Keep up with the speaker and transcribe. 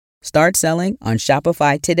Start selling on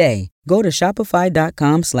Shopify today. Go to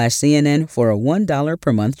shopify.com/CNN for a $1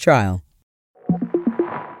 per month trial.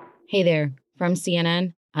 Hey there. From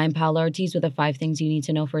CNN, I'm Paula Ortiz with the 5 things you need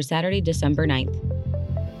to know for Saturday, December 9th.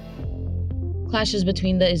 Clashes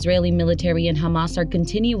between the Israeli military and Hamas are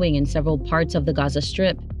continuing in several parts of the Gaza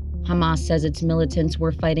Strip. Hamas says its militants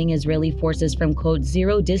were fighting Israeli forces from, quote,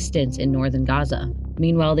 zero distance in northern Gaza.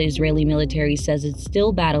 Meanwhile, the Israeli military says it's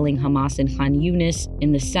still battling Hamas in Khan Yunis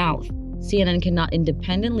in the south. CNN cannot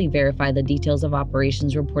independently verify the details of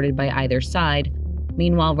operations reported by either side.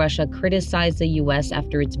 Meanwhile, Russia criticized the U.S.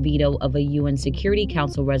 after its veto of a UN Security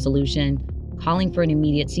Council resolution calling for an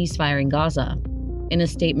immediate ceasefire in Gaza. In a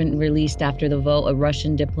statement released after the vote, a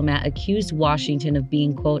Russian diplomat accused Washington of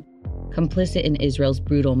being, quote, complicit in Israel's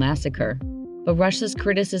brutal massacre. But Russia's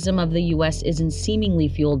criticism of the U.S. isn't seemingly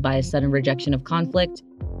fueled by a sudden rejection of conflict.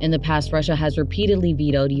 In the past, Russia has repeatedly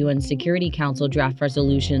vetoed UN Security Council draft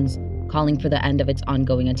resolutions calling for the end of its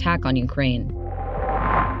ongoing attack on Ukraine.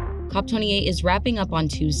 COP28 is wrapping up on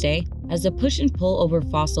Tuesday as the push and pull over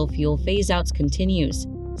fossil fuel phase-outs continues.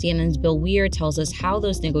 CNN's Bill Weir tells us how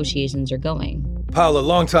those negotiations are going. Paula,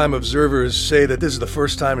 longtime observers say that this is the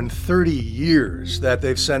first time in 30 years that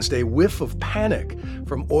they've sensed a whiff of panic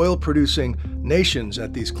from oil-producing nations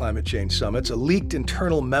at these climate change summits. A leaked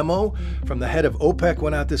internal memo from the head of OPEC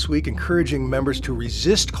went out this week encouraging members to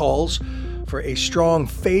resist calls for a strong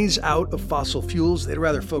phase out of fossil fuels. They'd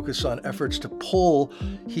rather focus on efforts to pull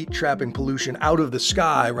heat-trapping pollution out of the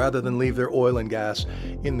sky rather than leave their oil and gas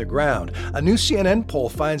in the ground. A new CNN poll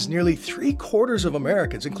finds nearly 3/4 of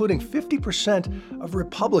Americans, including 50% of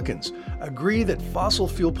Republicans, agree that fossil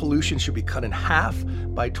fuel pollution should be cut in half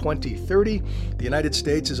by 2030. The United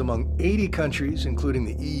States is among 80 countries, including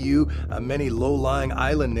the EU, many low-lying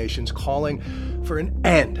island nations, calling for an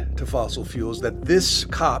end to fossil fuels, that this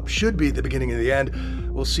COP should be the beginning of the end.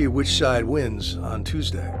 We'll see which side wins on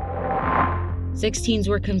Tuesday. 6 teens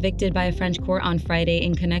were convicted by a French court on Friday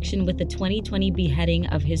in connection with the 2020 beheading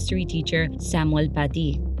of history teacher Samuel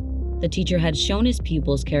Paty. The teacher had shown his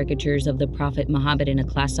pupils caricatures of the Prophet Muhammad in a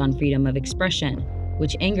class on freedom of expression,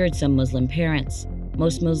 which angered some Muslim parents.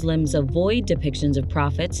 Most Muslims avoid depictions of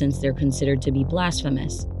prophets since they're considered to be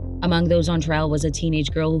blasphemous. Among those on trial was a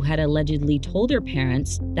teenage girl who had allegedly told her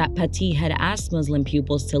parents that Paty had asked Muslim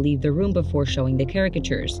pupils to leave the room before showing the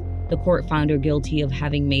caricatures. The court found her guilty of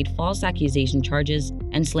having made false accusation charges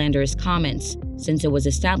and slanderous comments, since it was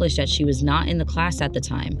established that she was not in the class at the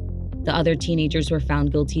time. The other teenagers were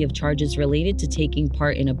found guilty of charges related to taking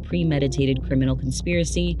part in a premeditated criminal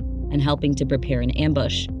conspiracy and helping to prepare an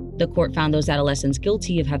ambush. The court found those adolescents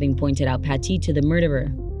guilty of having pointed out Paty to the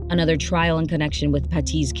murderer. Another trial in connection with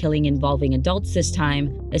Paty's killing involving adults this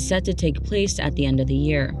time is set to take place at the end of the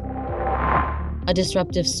year. A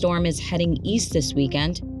disruptive storm is heading east this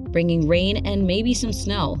weekend, bringing rain and maybe some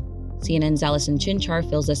snow. CNN's Allison Chinchar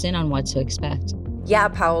fills us in on what to expect. Yeah,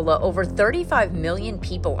 Paola, over 35 million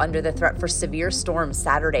people under the threat for severe storms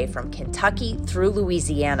Saturday from Kentucky through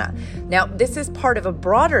Louisiana. Now, this is part of a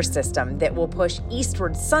broader system that will push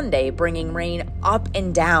eastward Sunday, bringing rain up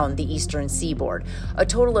and down the eastern seaboard. A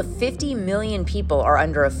total of 50 million people are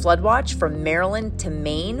under a flood watch from Maryland to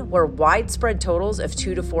Maine, where widespread totals of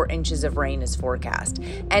 2 to 4 inches of rain is forecast.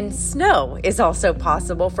 And snow is also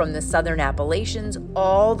possible from the southern Appalachians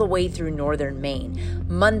all the way through northern Maine.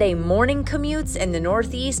 Monday morning commutes in the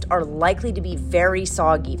Northeast are likely to be very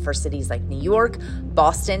soggy for cities like New York,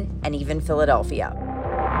 Boston, and even Philadelphia.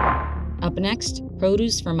 Up next,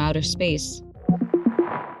 produce from outer space.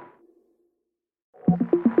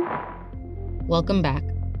 Welcome back.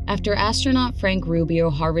 After astronaut Frank Rubio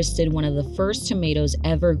harvested one of the first tomatoes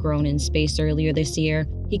ever grown in space earlier this year,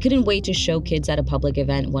 he couldn't wait to show kids at a public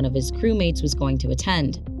event one of his crewmates was going to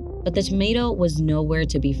attend. But the tomato was nowhere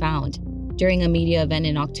to be found. During a media event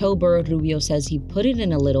in October, Rubio says he put it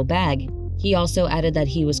in a little bag. He also added that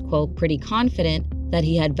he was, quote, pretty confident that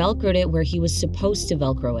he had Velcroed it where he was supposed to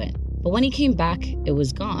Velcro it. But when he came back, it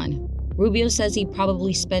was gone. Rubio says he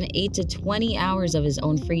probably spent 8 to 20 hours of his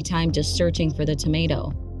own free time just searching for the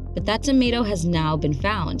tomato. But that tomato has now been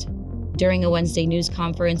found. During a Wednesday news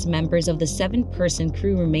conference, members of the 7-person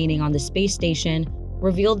crew remaining on the space station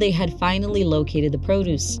revealed they had finally located the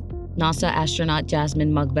produce. NASA astronaut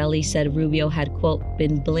Jasmine Mugbelli said Rubio had, quote,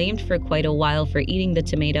 been blamed for quite a while for eating the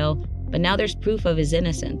tomato, but now there's proof of his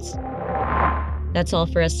innocence. That's all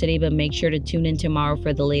for us today, but make sure to tune in tomorrow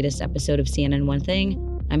for the latest episode of CNN One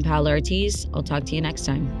Thing. I'm Paola Ortiz. I'll talk to you next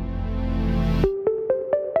time.